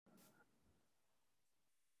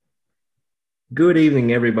Good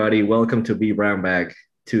evening, everybody. Welcome to Be Brown Bag.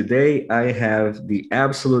 Today, I have the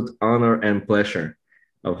absolute honor and pleasure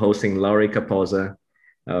of hosting Laurie Capoza,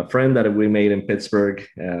 a friend that we made in Pittsburgh,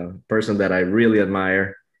 a person that I really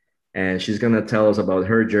admire. And she's going to tell us about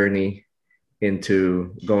her journey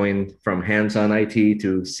into going from hands on IT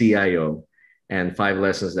to CIO and 5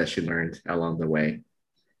 lessons that she learned along the way.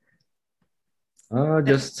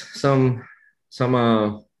 Just some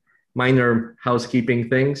minor housekeeping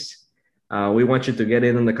things. We want you to get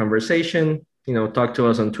in on the conversation. Talk to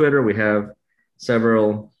us on Twitter. We have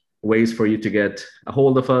several ways for you to get a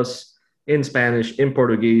hold of us in Spanish, in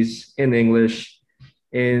Portuguese, in English,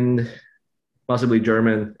 in possibly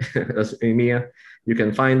German, as EMEA. You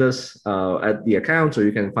can find us at the account, or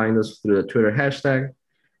you can find us through the Twitter hashtag,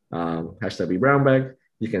 hashtag BeBrownBag.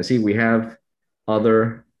 You can see we have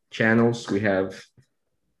other channels.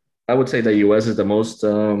 I would say the US is the most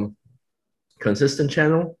consistent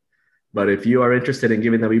channel. But if you are interested in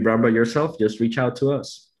giving a wee Bramba yourself, just reach out to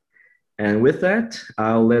us. And with that,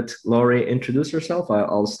 I'll let Laurie introduce herself.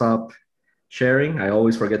 I'll stop sharing. I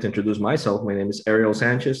always forget to introduce myself. My name is Ariel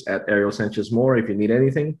Sanchez at Ariel Sanchez More. If you need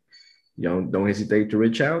anything, don't hesitate to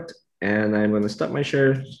reach out. And I'm going to stop my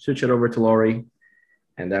share, switch it over to Laurie,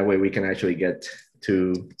 and that way we can actually get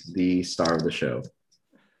to the star of the show.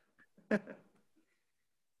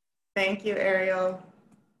 Thank you, Ariel.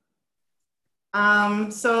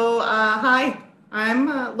 Hi,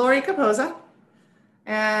 I'm Laurie Capoza,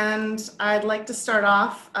 and I'd like to start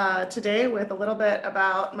off today with a little bit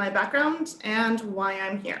about my background and why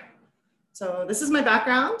I'm here. So this is my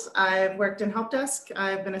background. I've worked in help desk.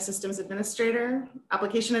 I've been a systems administrator,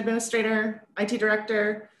 application administrator, IT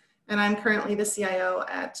director, and I'm currently the CIO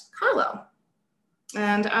at Carlo.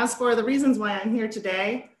 And as for the reasons why I'm here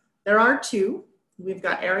today, there are two. We've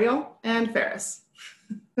got Ariel and Ferris.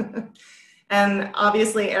 And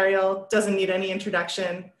obviously Ariel doesn't need any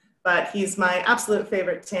introduction, but he's my absolute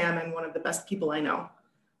favorite TAM and one of the best people I know.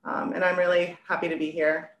 And I'm really happy to be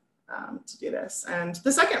here to do this. And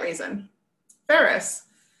the second reason, Ferris.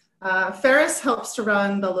 Ferris helps to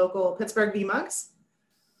run the local Pittsburgh VMUGs.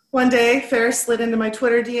 One day, Ferris slid into my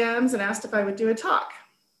Twitter DMs and asked if I would do a talk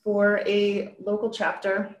for a local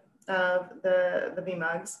chapter of the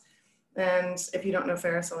VMUGs. And if you don't know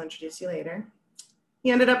Ferris, I'll introduce you later. He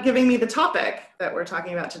ended up giving me the topic that we're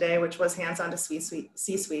talking about today, which was hands-on to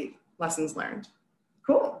C-suite lessons learned.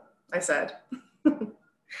 Cool, I said.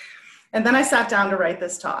 And then I sat down to write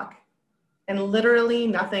this talk, and literally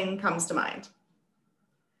nothing comes to mind.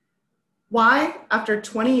 Why, after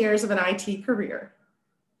 20 years of an IT career,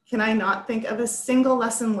 can I not think of a single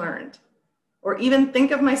lesson learned, or even think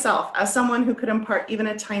of myself as someone who could impart even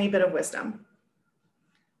a tiny bit of wisdom?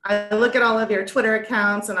 I look at all of your Twitter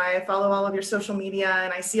accounts and I follow all of your social media,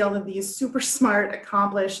 and I see all of these super smart,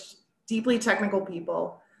 accomplished, deeply technical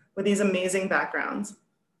people with these amazing backgrounds.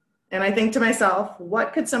 And I think to myself,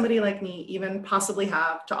 what could somebody like me even possibly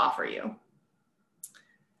have to offer you?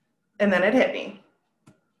 And then it hit me.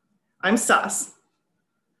 I'm sus.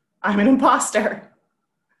 I'm an imposter.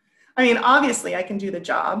 I mean, obviously I can do the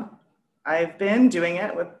job. I've been doing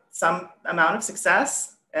it with some amount of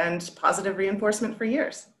success and positive reinforcement for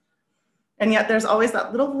years. And yet there's always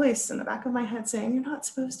that little voice in the back of my head saying, you're not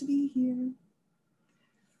supposed to be here.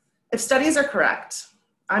 If studies are correct,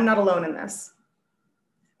 I'm not alone in this.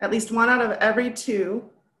 At least 1 out of every 2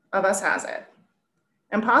 of us has it.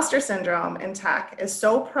 Imposter syndrome in tech is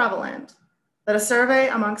so prevalent that a survey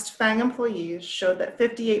amongst FANG employees showed that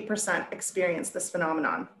 58% experience this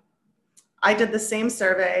phenomenon. I did the same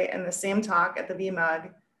survey and the same talk at the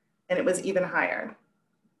VMUG, and it was even higher.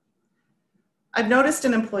 I've noticed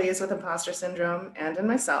in employees with imposter syndrome and in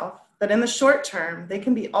myself that in the short term, they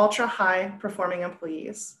can be ultra high performing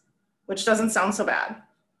employees, which doesn't sound so bad.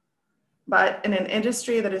 But in an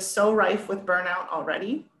industry that is so rife with burnout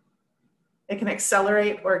already, it can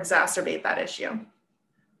accelerate or exacerbate that issue,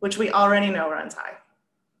 which we already know runs high.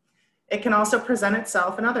 It can also present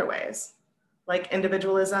itself in other ways, like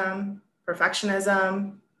individualism,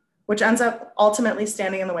 perfectionism, which ends up ultimately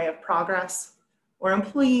standing in the way of progress, or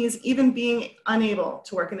employees even being unable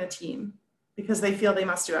to work in a team because they feel they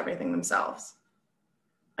must do everything themselves.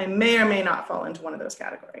 I may or may not fall into one of those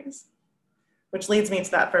categories, which leads me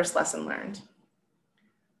to that first lesson learned.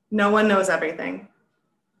 No one knows everything.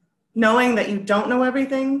 Knowing that you don't know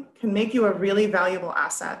everything can make you a really valuable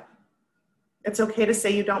asset. It's okay to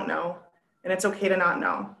say you don't know, and it's okay to not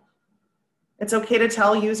know. It's okay to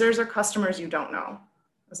tell users or customers you don't know,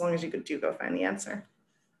 as long as you do go find the answer.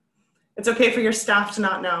 It's okay for your staff to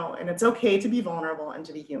not know, and it's okay to be vulnerable and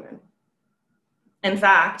to be human. In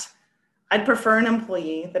fact, I'd prefer an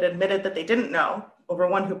employee that admitted that they didn't know over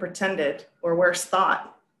one who pretended, or worse,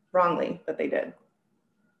 thought wrongly that they did.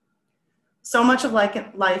 So much of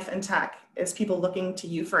life in tech is people looking to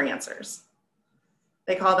you for answers.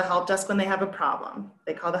 They call the help desk when they have a problem.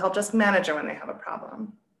 They call the help desk manager when they have a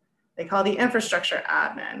problem. They call the infrastructure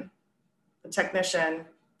admin, the technician,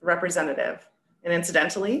 the representative. And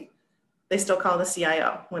incidentally, they still call the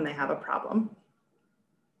CIO when they have a problem.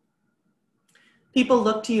 People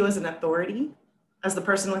look to you as an authority, as the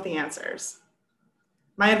person with the answers.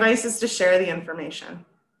 My advice is to share the information.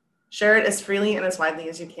 Share it as freely and as widely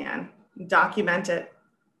as you can. Document it.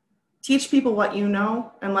 Teach people what you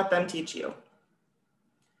know and let them teach you.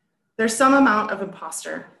 There's some amount of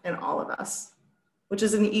imposter in all of us, which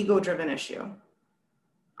is an ego-driven issue.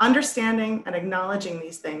 Understanding and acknowledging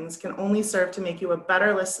these things can only serve to make you a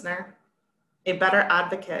better listener, a better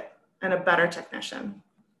advocate, and a better technician.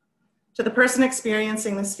 To the person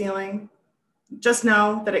experiencing this feeling, just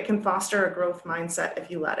know that it can foster a growth mindset if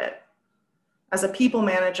you let it. As a people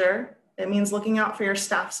manager, it means looking out for your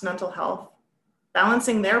staff's mental health,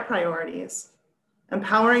 balancing their priorities,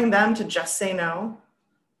 empowering them to just say no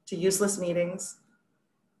to useless meetings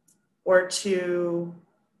or to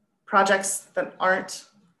projects that aren't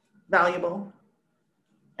valuable,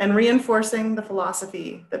 and reinforcing the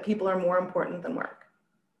philosophy that people are more important than work.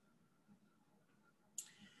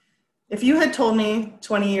 If you had told me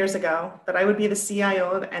 20 years ago that I would be the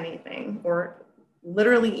CIO of anything, or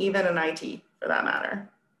literally even in IT for that matter,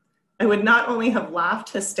 I would not only have laughed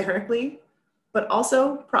hysterically, but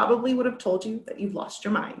also probably would have told you that you've lost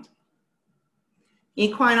your mind.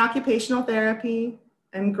 Equine occupational therapy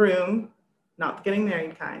and groom, not the getting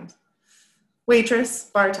married kind, waitress,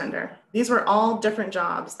 bartender. These were all different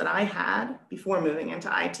jobs that I had before moving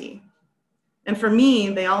into IT. And for me,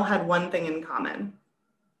 they all had one thing in common,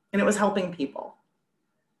 and it was helping people.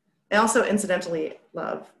 I also incidentally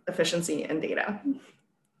love efficiency and data.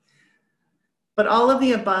 But all of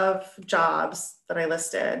the above jobs that I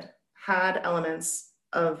listed had elements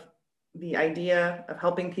of the idea of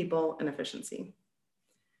helping people and efficiency.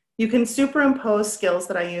 You can superimpose skills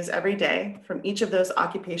that I use every day from each of those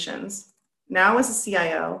occupations, now as a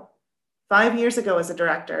CIO, 5 years ago as a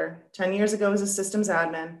director, 10 years ago as a systems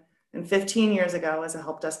admin, and 15 years ago as a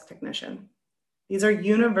help desk technician. These are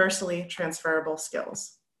universally transferable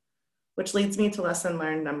skills, which leads me to lesson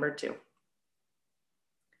learned number 2.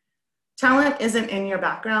 Talent isn't in your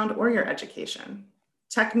background or your education.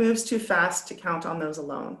 Tech moves too fast to count on those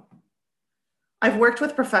alone. I've worked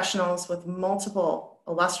with professionals with multiple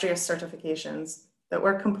illustrious certifications that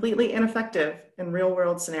were completely ineffective in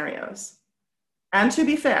real-world scenarios. And to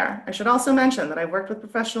be fair, I should also mention that I've worked with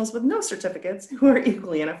professionals with no certificates who are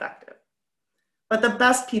equally ineffective. But the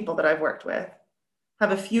best people that I've worked with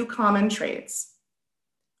have a few common traits.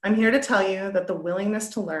 I'm here to tell you that the willingness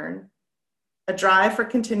to learn, a drive for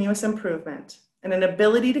continuous improvement, and an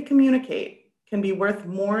ability to communicate can be worth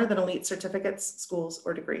more than elite certificates, schools,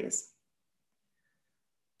 or degrees.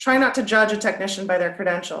 Try not to judge a technician by their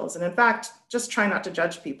credentials, and in fact, just try not to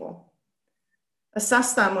judge people.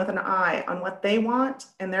 Assess them with an eye on what they want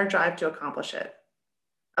and their drive to accomplish it.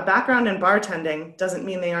 A background in bartending doesn't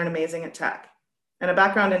mean they aren't amazing at tech, and a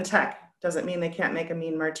background in tech doesn't mean they can't make a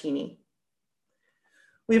mean martini.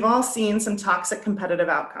 We've all seen some toxic competitive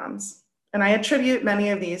outcomes, and I attribute many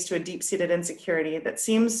of these to a deep-seated insecurity that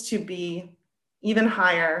seems to be even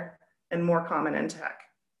higher and more common in tech.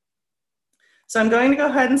 So I'm going to go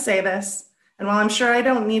ahead and say this, and while I'm sure I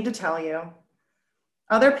don't need to tell you,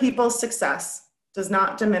 other people's success does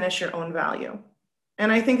not diminish your own value.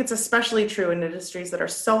 And I think it's especially true in industries that are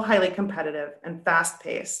so highly competitive and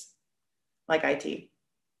fast-paced, like IT.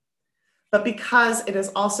 But because it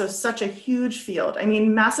is also such a huge field, I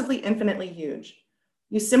mean massively, infinitely huge,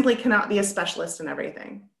 you simply cannot be a specialist in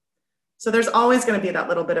everything. So there's always going to be that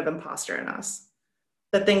little bit of imposter in us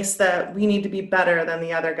that thinks that we need to be better than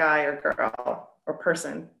the other guy or girl or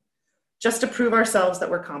person just to prove ourselves that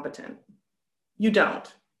we're competent. You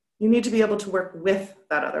don't. You need to be able to work with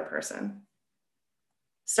that other person.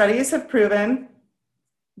 Studies have proven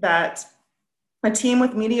that a team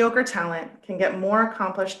with mediocre talent can get more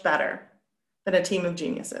accomplished better than a team of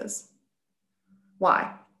geniuses.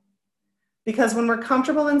 Why? Because when we're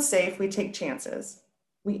comfortable and safe, we take chances.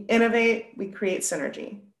 We innovate, we create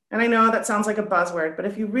synergy. And I know that sounds like a buzzword, but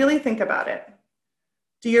if you really think about it,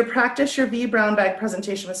 do you practice your V brown bag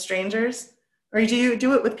presentation with strangers, or do you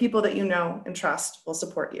do it with people that you know and trust will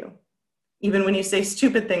support you, even when you say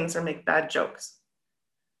stupid things or make bad jokes?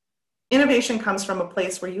 Innovation comes from a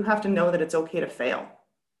place where you have to know that it's okay to fail.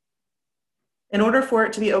 In order for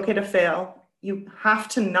it to be okay to fail, you have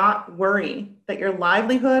to not worry that your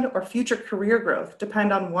livelihood or future career growth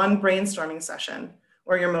depend on one brainstorming session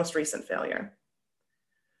or your most recent failure.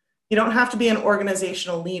 You don't have to be an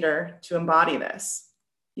organizational leader to embody this.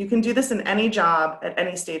 You can do this in any job at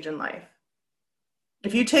any stage in life.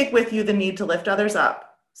 If you take with you the need to lift others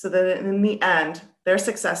up so that in the end, their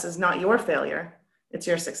success is not your failure, it's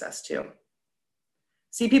your success too.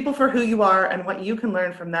 See people for who you are and what you can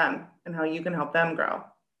learn from them and how you can help them grow.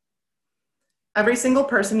 Every single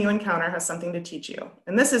person you encounter has something to teach you.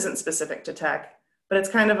 And this isn't specific to tech, but it's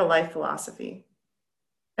kind of a life philosophy.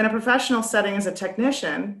 In a professional setting as a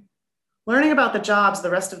technician, learning about the jobs the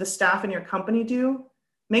rest of the staff in your company do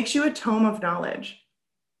makes you a tome of knowledge.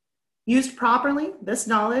 Used properly, this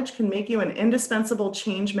knowledge can make you an indispensable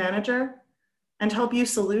change manager and help you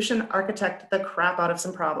solution architect the crap out of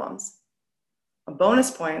some problems. A bonus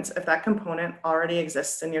points if that component already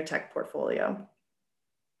exists in your tech portfolio.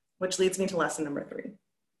 Which leads me to lesson number 3.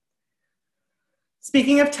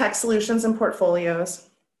 Speaking of tech solutions and portfolios,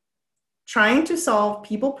 trying to solve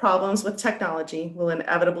people problems with technology will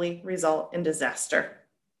inevitably result in disaster.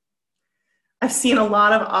 I've seen a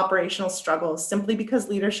lot of operational struggles simply because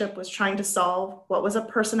leadership was trying to solve what was a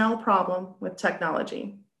personnel problem with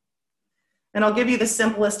technology. And I'll give you the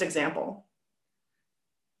simplest example.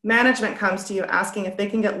 Management comes to you asking if they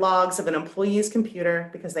can get logs of an employee's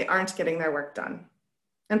computer because they aren't getting their work done,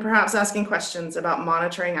 and perhaps asking questions about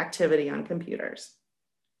monitoring activity on computers.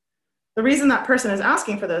 The reason that person is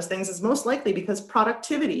asking for those things is most likely because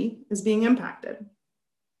productivity is being impacted.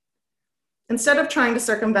 Instead of trying to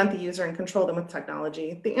circumvent the user and control them with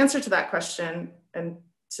technology, the answer to that question and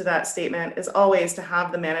to that statement is always to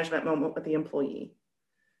have the management moment with the employee.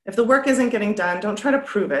 If the work isn't getting done, don't try to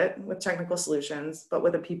prove it with technical solutions, but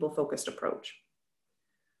with a people-focused approach.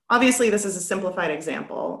 Obviously, this is a simplified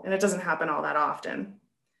example, and it doesn't happen all that often.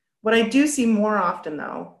 What I do see more often,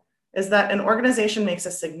 though, is that an organization makes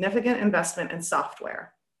a significant investment in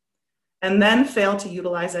software and then fail to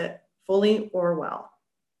utilize it fully or well.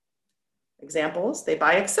 Examples, they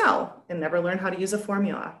buy Excel and never learn how to use a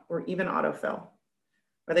formula or even autofill.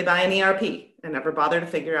 Or they buy an ERP and never bother to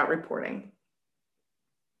figure out reporting.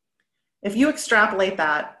 If you extrapolate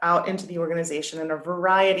that out into the organization in a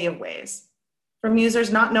variety of ways, from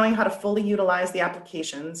users not knowing how to fully utilize the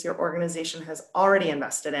applications your organization has already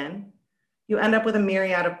invested in, you end up with a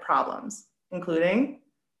myriad of problems, including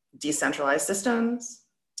decentralized systems,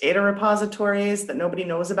 data repositories that nobody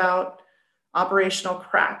knows about, operational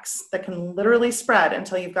cracks that can literally spread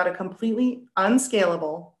until you've got a completely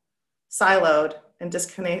unscalable, siloed, and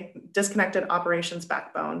disconnected operations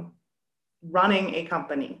backbone running a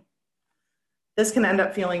company. This can end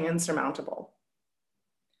up feeling insurmountable.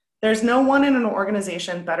 There's no one in an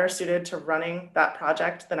organization better suited to running that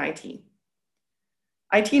project than IT.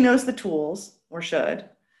 IT knows the tools, or should,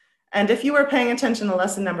 and if you are paying attention to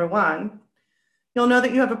lesson number 1, you'll know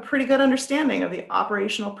that you have a pretty good understanding of the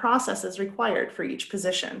operational processes required for each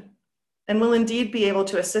position, and will indeed be able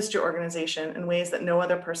to assist your organization in ways that no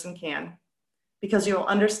other person can, because you'll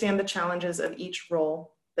understand the challenges of each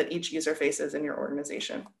role that each user faces in your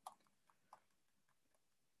organization.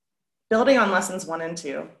 Building on lessons 1 and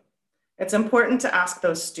 2, it's important to ask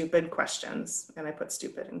those stupid questions, and I put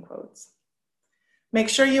stupid in quotes. Make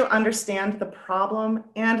sure you understand the problem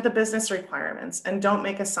and the business requirements and don't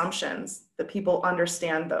make assumptions that people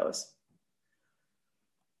understand those.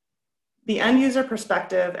 The end user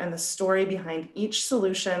perspective and the story behind each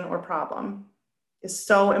solution or problem is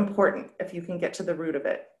so important if you can get to the root of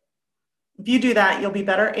it. If you do that, you'll be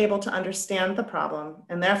better able to understand the problem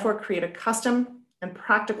and therefore create a custom and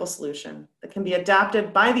practical solution that can be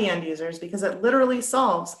adapted by the end users because it literally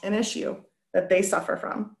solves an issue that they suffer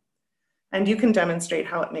from. And you can demonstrate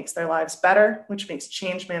how it makes their lives better, which makes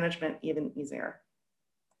change management even easier.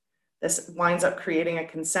 This winds up creating a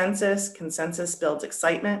consensus. Consensus builds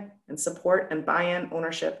excitement and support and buy-in,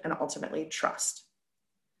 ownership, and ultimately trust.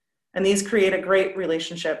 And these create a great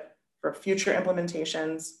relationship for future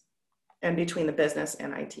implementations and between the business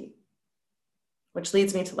and IT, which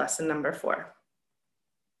leads me to lesson number 4.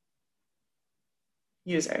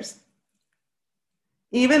 Users.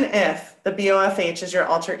 Even if the BOFH is your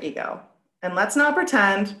alter ego, and let's not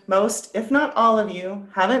pretend most, if not all of you,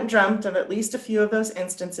 haven't dreamt of at least a few of those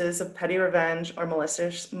instances of petty revenge or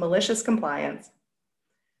malicious compliance,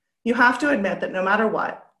 you have to admit that no matter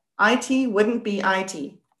what, IT wouldn't be IT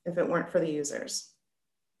if it weren't for the users.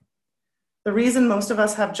 The reason most of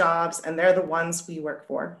us have jobs, and they're the ones we work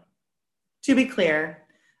for. To be clear,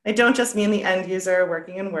 I don't just mean the end user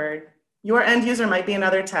working in Word. Your end user might be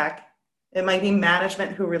another tech. It might be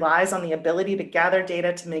management who relies on the ability to gather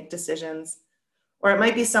data to make decisions, or it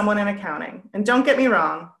might be someone in accounting. And don't get me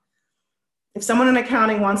wrong, If someone in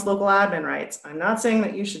accounting wants local admin rights, I'm not saying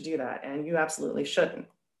that you should do that, and you absolutely shouldn't.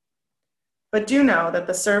 But do know that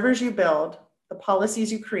the servers you build, the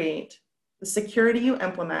policies you create, the security you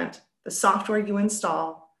implement, the software you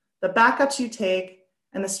install, the backups you take,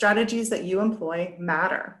 and the strategies that you employ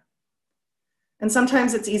matter. And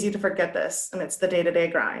sometimes it's easy to forget this amidst the day-to-day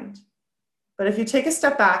grind. But if you take a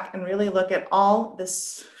step back and really look at all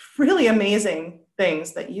this really amazing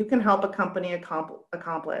things that you can help a company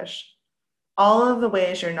accomplish, all of the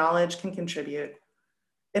ways your knowledge can contribute,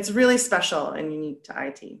 it's really special and unique to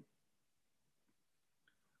IT.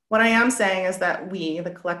 What I am saying is that we,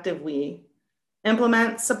 the collective we,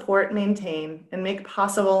 implement, support, maintain, and make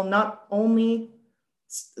possible not only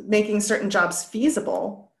making certain jobs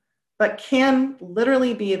feasible, but can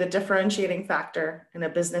literally be the differentiating factor in a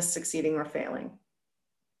business succeeding or failing.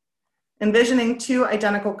 Envisioning two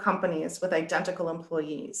identical companies with identical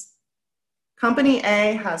employees. Company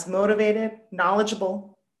A has motivated,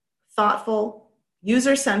 knowledgeable, thoughtful,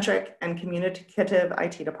 user-centric, and communicative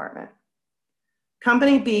IT department.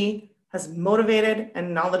 Company B has motivated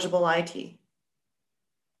and knowledgeable IT.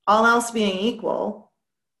 All else being equal,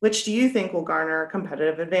 which do you think will garner a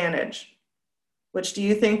competitive advantage? Which do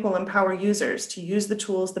you think will empower users to use the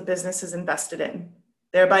tools the business is invested in,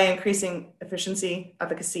 thereby increasing efficiency,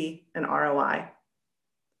 efficacy, and ROI?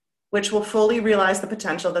 Which will fully realize the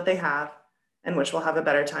potential that they have and which will have a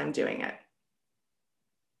better time doing it?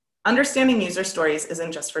 Understanding user stories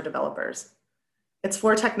isn't just for developers. It's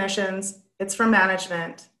for technicians, it's for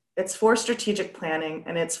management, it's for strategic planning,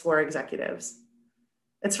 and it's for executives.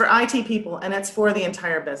 It's for IT people, and it's for the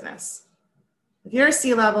entire business. If you're a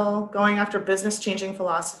C-level going after business-changing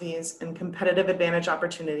philosophies and competitive advantage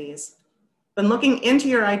opportunities, then looking into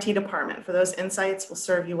your IT department for those insights will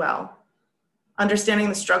serve you well. Understanding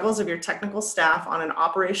the struggles of your technical staff on an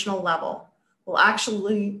operational level will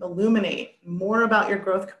actually illuminate more about your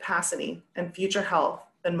growth capacity and future health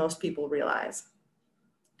than most people realize.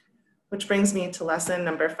 Which brings me to lesson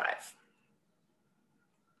number 5.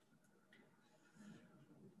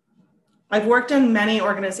 I've worked in many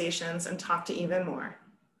organizations and talked to even more.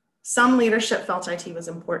 Some leadership felt IT was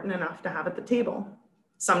important enough to have at the table.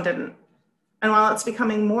 Some didn't. And while it's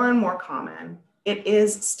becoming more and more common, it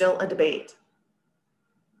is still a debate.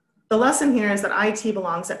 The lesson here is that IT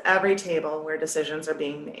belongs at every table where decisions are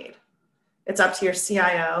being made. It's up to your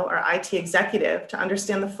CIO or IT executive to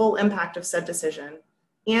understand the full impact of said decision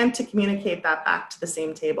and to communicate that back to the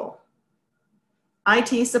same table.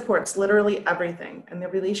 IT supports literally everything, and the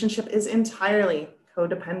relationship is entirely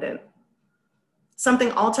codependent.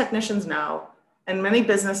 Something all technicians know, and many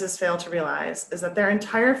businesses fail to realize, is that their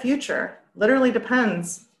entire future literally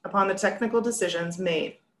depends upon the technical decisions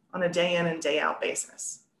made on a day in and day out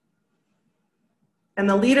basis. And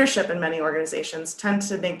the leadership in many organizations tend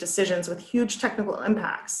to make decisions with huge technical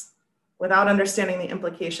impacts without understanding the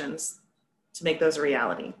implications to make those a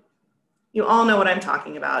reality. You all know what I'm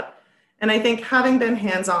talking about. And I think having been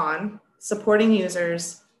hands-on, supporting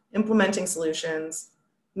users, implementing solutions,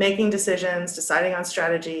 making decisions, deciding on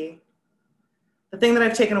strategy, the thing that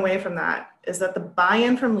I've taken away from that is that the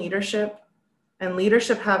buy-in from leadership and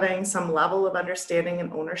leadership having some level of understanding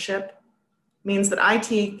and ownership means that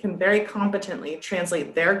IT can very competently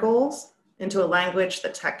translate their goals into a language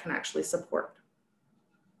that tech can actually support.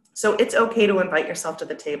 So it's okay to invite yourself to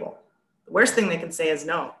the table. The worst thing they can say is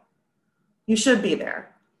no. You should be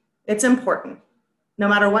there. It's important, no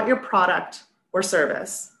matter what your product or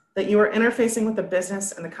service, that you are interfacing with the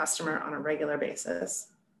business and the customer on a regular basis.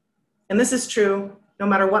 And this is true no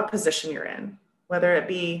matter what position you're in, whether it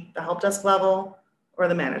be the help desk level or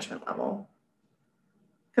the management level.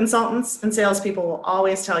 Consultants and salespeople will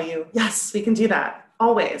always tell you, yes, we can do that,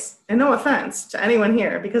 always. And no offense to anyone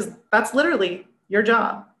here, because that's literally your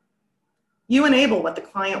job. You enable what the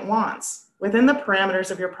client wants within the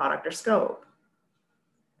parameters of your product or scope.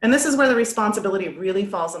 And this is where the responsibility really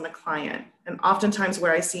falls on the client, and oftentimes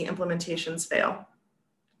where I see implementations fail.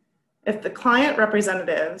 If the client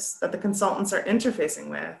representatives that the consultants are interfacing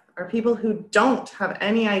with are people who don't have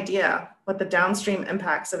any idea what the downstream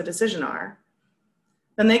impacts of a decision are,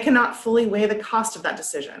 then they cannot fully weigh the cost of that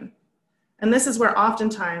decision. And this is where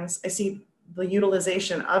oftentimes I see the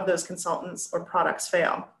utilization of those consultants or products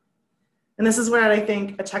fail. And this is where I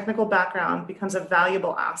think a technical background becomes a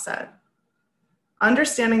valuable asset.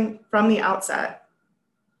 Understanding from the outset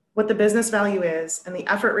what the business value is and the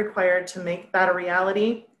effort required to make that a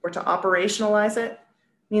reality or to operationalize it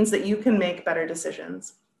means that you can make better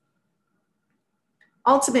decisions.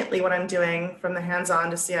 Ultimately, what I'm doing from the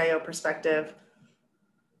hands-on to CIO perspective,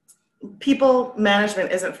 people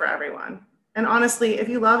management isn't for everyone. And honestly, if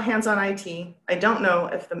you love hands-on IT, I don't know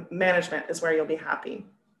if the management is where you'll be happy.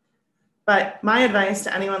 But my advice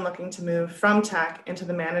to anyone looking to move from tech into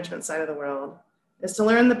the management side of the world is to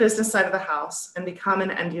learn the business side of the house and become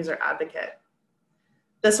an end user advocate.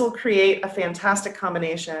 This will create a fantastic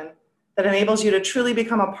combination that enables you to truly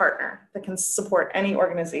become a partner that can support any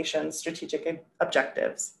organization's strategic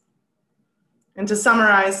objectives. And to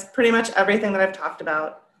summarize pretty much everything that I've talked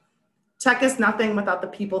about, tech is nothing without the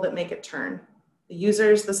people that make it turn: the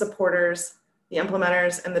users, the supporters, the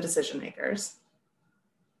implementers, and the decision makers.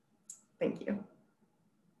 Thank you.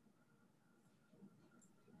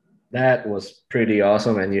 That was pretty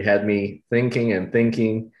awesome. And you had me thinking and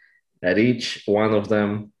thinking at each one of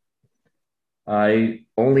them. I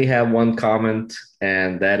only have one comment,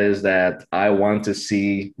 and that is that I want to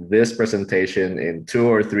see this presentation in 2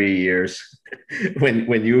 or 3 years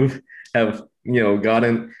when you have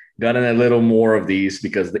gotten a little more of these,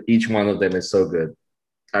 because each one of them is so good.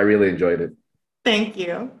 I really enjoyed it. Thank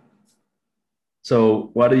you.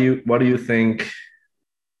 So what do you think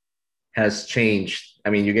has changed? I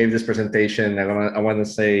mean, you gave this presentation, I want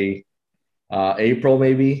to say April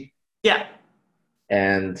maybe. Yeah.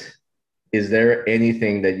 And is there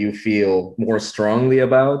anything that you feel more strongly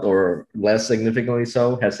about or less significantly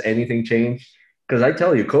so? Has anything changed? Because I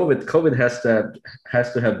tell you, COVID has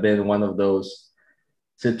to have been one of those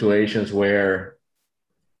situations where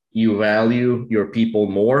you value your people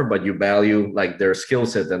more, but you value like their skill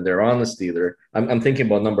set and their honesty. I'm thinking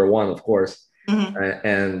about number one, of course.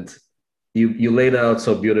 And you laid it out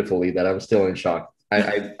so beautifully that I'm still in shock.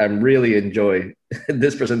 I'm really enjoy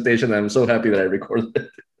this presentation. I'm so happy that I recorded it.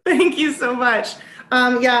 Thank you so much.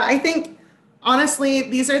 Yeah, I think honestly,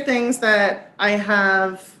 these are things that I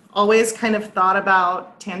have always kind of thought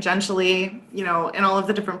about tangentially, in all of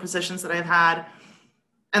the different positions that I've had.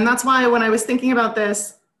 And that's why when I was thinking about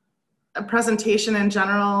this presentation in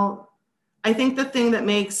general, I think the thing that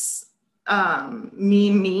makes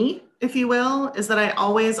me, if you will, is that I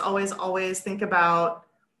always think about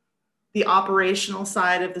the operational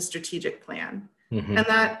side of the strategic plan. Mm-hmm. And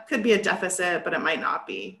that could be a deficit, but it might not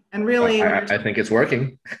be. And really, I think it's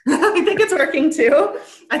working. I think it's working too.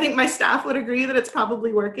 I think my staff would agree that it's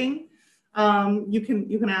probably working. You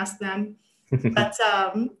can ask them. But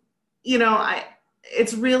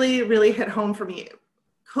it's really hit home for me.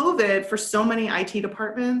 COVID, for so many IT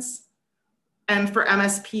departments and for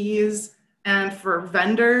MSPs and for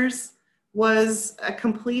vendors, was a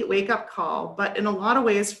complete wake-up call. But in a lot of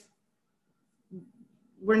ways,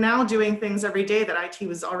 we're now doing things every day that IT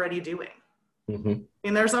was already doing. Mm-hmm. I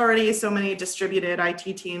mean, there's already so many distributed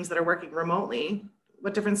IT teams that are working remotely.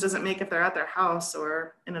 What difference does it make if they're at their house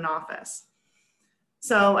or in an office?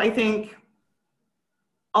 So I think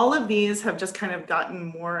all of these have just kind of gotten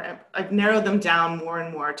more, I've narrowed them down more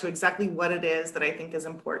and more to exactly what it is that I think is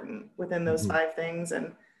important within those mm-hmm. 5 things.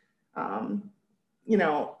 And,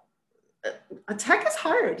 tech is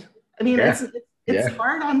hard. I mean, it's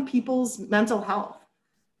hard on people's mental health.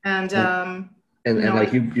 And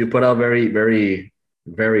like you put out very, very,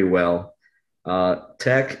 very well.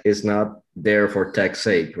 Tech is not there for tech's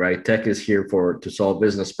sake, right? Tech is here to solve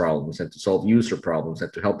business problems and to solve user problems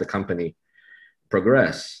and to help the company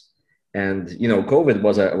progress. And COVID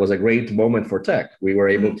was a great moment for tech. We were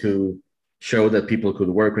able mm-hmm. to show that people could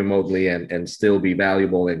work remotely and still be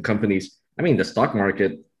valuable in companies. I mean, the stock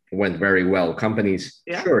market went very well. Companies,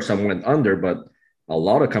 sure, some went under, but a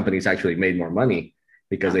lot of companies actually made more money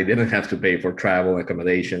because they didn't have to pay for travel,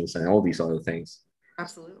 accommodations, and all these other things.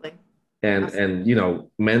 Absolutely. And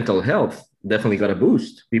mental health definitely got a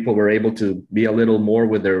boost. People were able to be a little more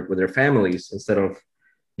with their families instead of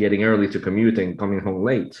getting early to commute and coming home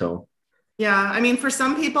late. So yeah, I mean, for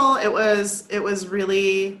some people it was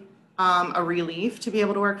really a relief to be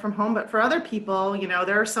able to work from home, but for other people,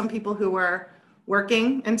 there are some people who were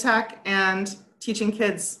working in tech and teaching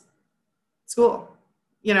kids school.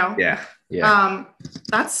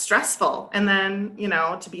 That's stressful. And then,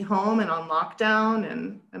 to be home and on lockdown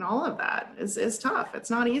and all of that is tough. It's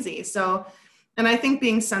not easy. So, and I think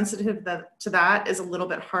being sensitive to that is a little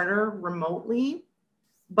bit harder remotely,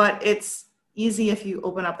 but it's easy if you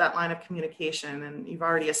open up that line of communication and you've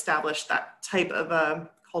already established that type of a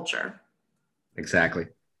culture. Exactly.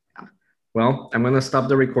 Yeah. Well, I'm going to stop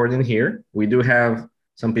the recording here. We do have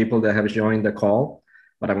some people that have joined the call,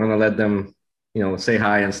 but I'm going to let them say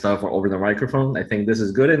hi and stuff over the microphone. I think this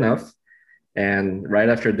is good enough. And right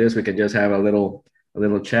after this, we can just have a little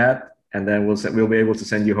chat, and then we'll be able to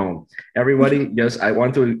send you home. Everybody, I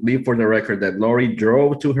want to leave for the record that Lori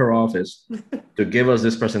drove to her office to give us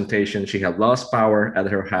this presentation. She had lost power at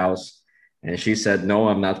her house, and she said, "No,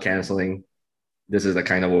 I'm not canceling. this is the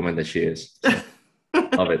kind of woman that she is. So,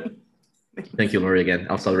 love it. Thank you, Lori, again.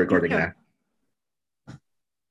 I'll start recording now.